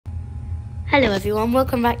Hello everyone,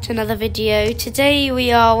 welcome back to another video. Today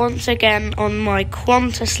we are once again on my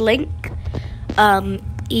Qantas Link,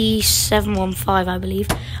 E715 I believe.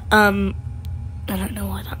 I don't know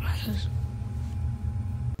why that matters.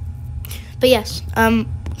 But yes,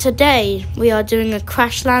 today we are doing a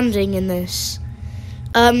crash landing in this.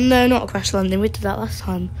 No, not a crash landing, we did that last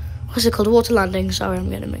time. What's it called? Water landing, sorry I'm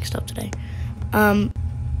getting mixed up today.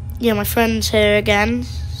 Yeah, my friend's here again.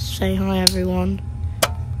 Say hi everyone.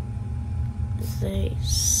 They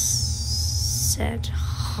said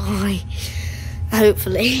hi,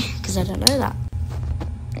 hopefully, because I don't know that.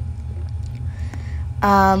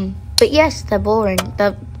 But yes, they're boring.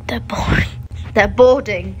 They're boring. They're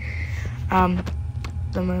boarding. The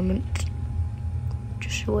moment.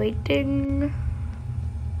 Just waiting.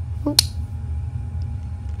 Ooh.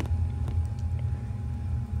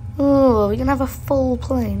 Oh, we can have a full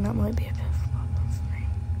plane. That might be a bit of a problem for me.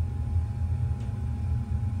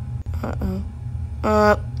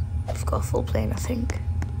 I've got a full plane, I think.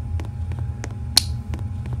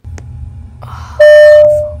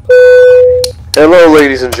 Hello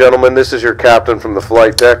ladies and gentlemen, this is your captain from the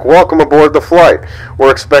flight deck. Welcome aboard the flight.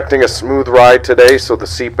 We're expecting a smooth ride today, so the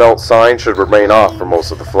seatbelt sign should remain off for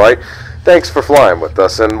most of the flight. Thanks for flying with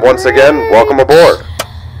us, and once again, welcome aboard.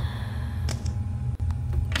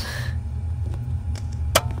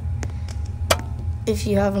 If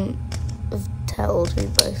you haven't told, we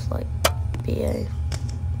both like BA.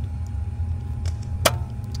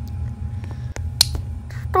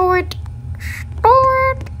 Start.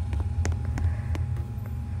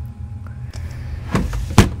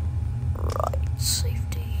 Right,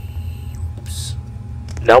 safety. Oops.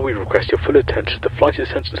 Now we request your full attention to the flight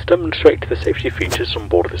attendants to demonstrate the safety features on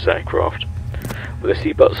board of this aircraft. With the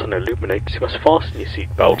seatbelt sign illuminated, you must fasten your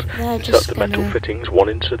seatbelt, insert the metal fittings one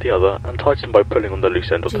into the other, and tighten by pulling on the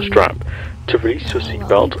loose end of the strap. To release your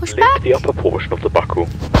seatbelt, lift the upper portion of the buckle.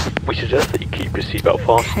 We suggest that you keep your seatbelt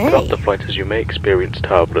fastened throughout the flight as you may experience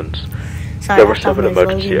turbulence. There are several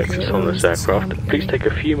emergency exits on this aircraft. Please take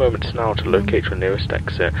a few moments now to locate your nearest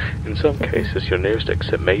exit. In some cases, your nearest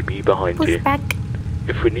exit may be behind you.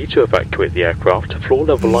 If we need to evacuate the aircraft,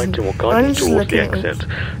 floor-level lighting will guide you towards the exit.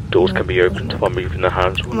 Doors can be opened by moving the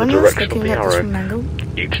hands in the direction of the arrow.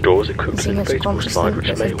 Each door is equipped with an inflatable slide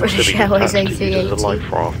which may also be attached to use as a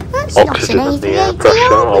life raft. Oxygen and the air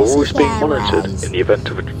pressure are always being monitored. In the event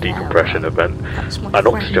of a decompression event, an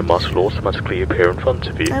oxygen mask will automatically appear in front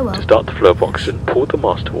of you. To start the flow of oxygen, pull the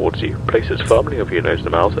mask towards you, place it firmly over your nose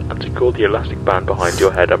and mouth, and secure the elastic band behind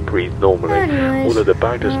your head and breathe normally. Although the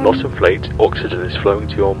bag does not inflate, oxygen is flowing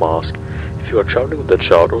to your mask. If you are travelling with a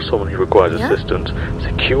child or someone who requires assistance,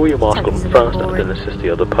 secure your mask on first and then assist the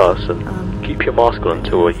other person. Keep your mask on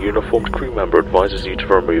until a uniformed crew member advises you to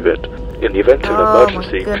remove it. In the event of an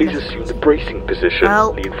emergency, please assume the bracing position.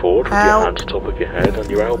 Lean forward with your hands on top of your head and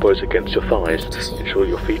your elbows against your thighs. Ensure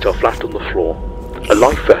your feet are flat on the floor. A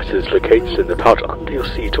life vest is located in the pouch under your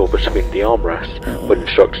seat or between the armrests. When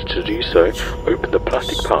instructed to do so, open the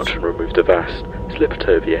plastic pouch and remove the vest. Slip it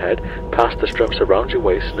over your head, pass the straps around your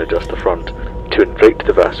waist and adjust the front. To inflate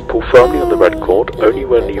the vest, pull firmly on the red cord only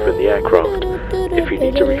when leaving the aircraft. If you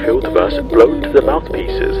need to refill the vest, blow into the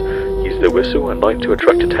mouthpieces. Use the whistle and light to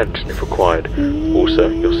attract attention if required. Also,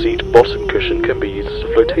 your seat bottom cushion can be used as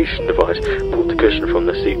a flotation device. Pull the cushion from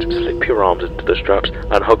the seat, slip your arms into the straps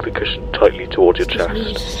and hug the cushion tightly towards your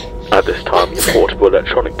chest. At this time, your portable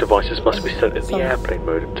electronic devices must be set in the airplane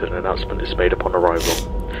mode until an announcement is made upon arrival.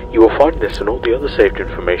 You will find this and all the other safety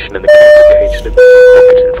information in the communication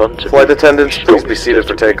pocket in front of you. Flight attendants, please be seated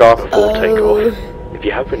for takeoff. Before takeoff. If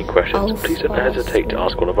you have any questions, please don't hesitate to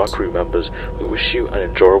ask one of our crew members. We wish you an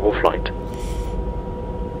enjoyable flight.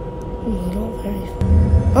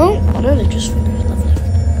 Oh, no, they just finished. Lovely.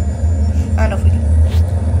 And off we go.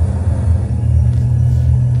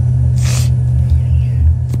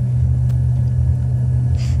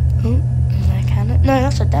 No,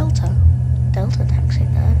 that's a Delta taxi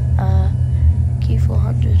there.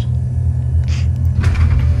 Q400.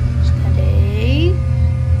 Steady.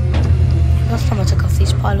 Last time I took off,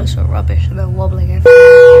 these pilots were rubbish and they're wobbling in.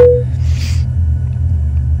 Oh,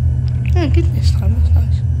 good this time, that's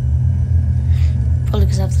nice. Probably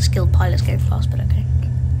because I have the skilled pilots going fast, but okay.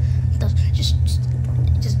 Just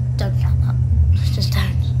don't count that. Just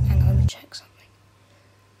don't. Hang on, let me check something.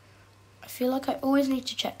 I feel like I always need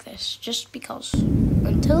to check this, just because.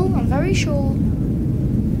 Until I'm very sure.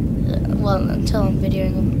 Well, until I'm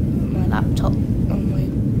videoing on my laptop, on my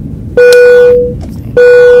thing.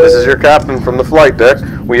 This is your captain from the flight deck.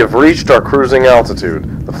 We have reached our cruising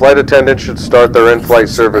altitude. The flight attendant should start their in-flight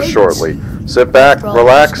service shortly. Sit back,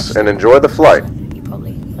 relax, and enjoy the flight. You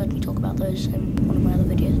probably heard me talk about those in one of my other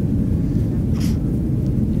videos.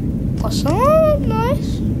 Oh,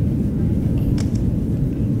 nice.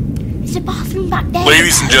 There's a bathroom back there.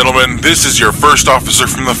 Ladies and gentlemen, this is your first officer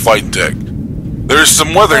from the flight deck. There is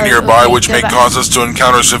some weather nearby which may cause us to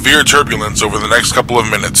encounter severe turbulence over the next couple of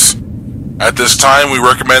minutes. At this time, we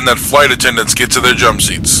recommend that flight attendants get to their jump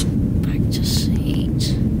seats. Back to seat.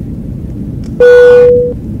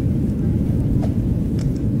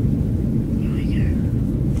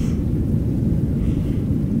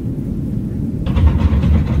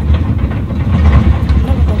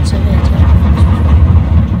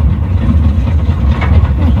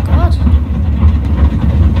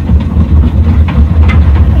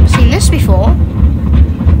 Before.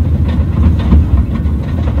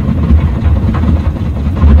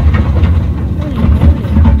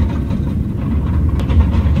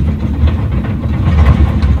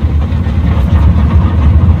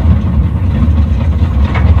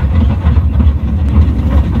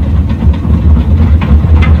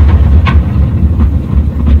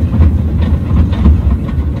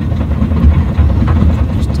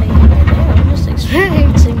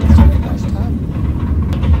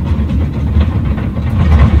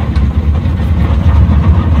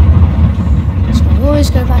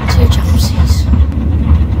 Go back to your jump seats.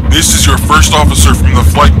 This is your first officer from the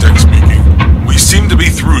flight deck speaking. We seem to be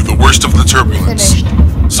through the worst of the turbulence.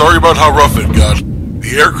 Sorry about how rough it got.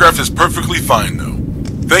 The aircraft is perfectly fine though.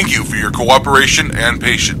 Thank you for your cooperation and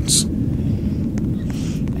patience.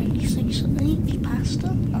 Pasta?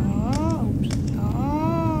 Oh,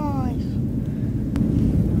 nice.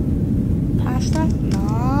 Pasta?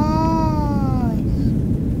 Nice.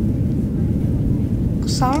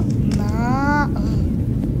 Croissant? Nice.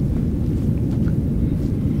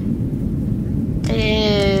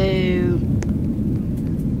 Ew.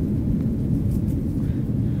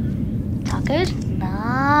 Tacos?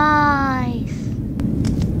 Nice.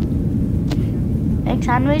 Egg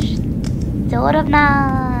sandwich? Sort of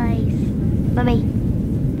nice. For me.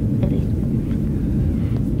 At least.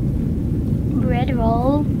 Bread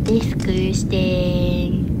roll?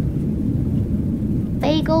 Disgusting.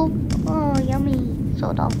 Bagel? Oh, yummy.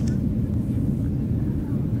 Sort of.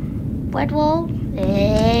 Bread roll?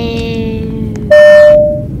 Ew.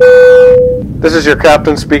 This is your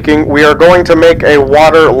captain speaking. We are going to make a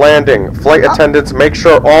water landing. Flight attendants, make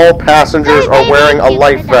sure all passengers are wearing a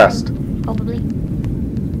life vest. Probably.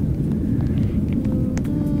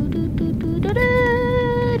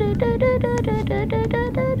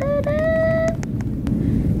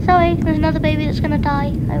 Sorry, there's another baby that's gonna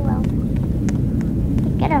die. Oh well.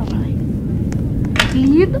 Get over it.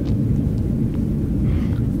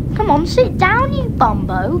 Come on, sit down, you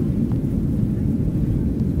bumbo.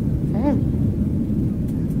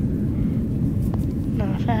 No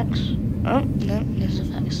effects. Oh, no, there's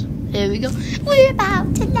effects. Here we go. We're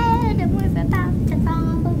about to land and we're about to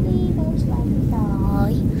probably most likely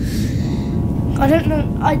die. I don't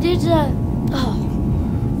know. I did, oh.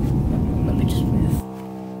 Let me just move.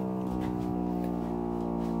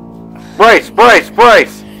 Brace, brace,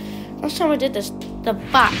 brace! Last time I did this, the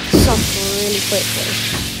back sunk really quickly.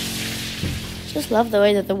 Just love the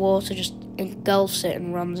way that the water just engulfs it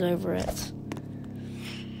and runs over it.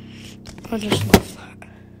 I just love that.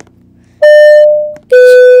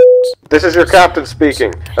 This is your captain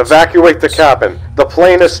speaking. Evacuate the cabin. The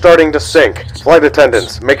plane is starting to sink. Flight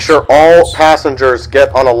attendants, make sure all passengers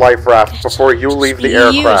get on a life raft before you leave the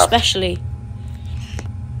aircraft. You especially.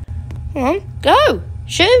 Come on, go!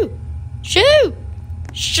 Shoo! Shoo!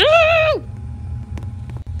 Shoo!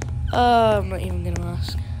 I'm not even gonna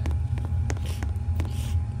ask.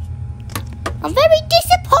 I'm very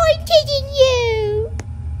disappointed in you!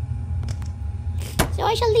 So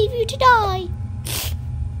I shall leave you to die.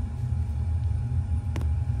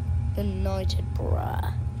 United,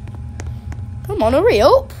 bruh. Come on, hurry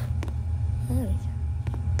up. There we go.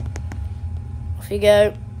 Off you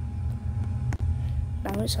go.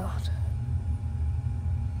 Now it's hard.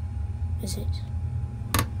 Is it?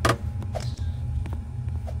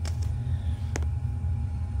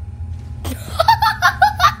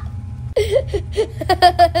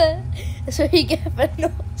 That's what you get for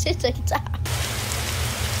not sitting down.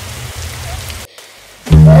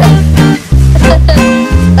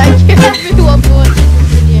 Thank you everyone for watching this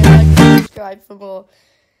video. Like and subscribe for more.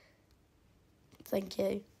 Thank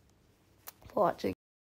you for watching.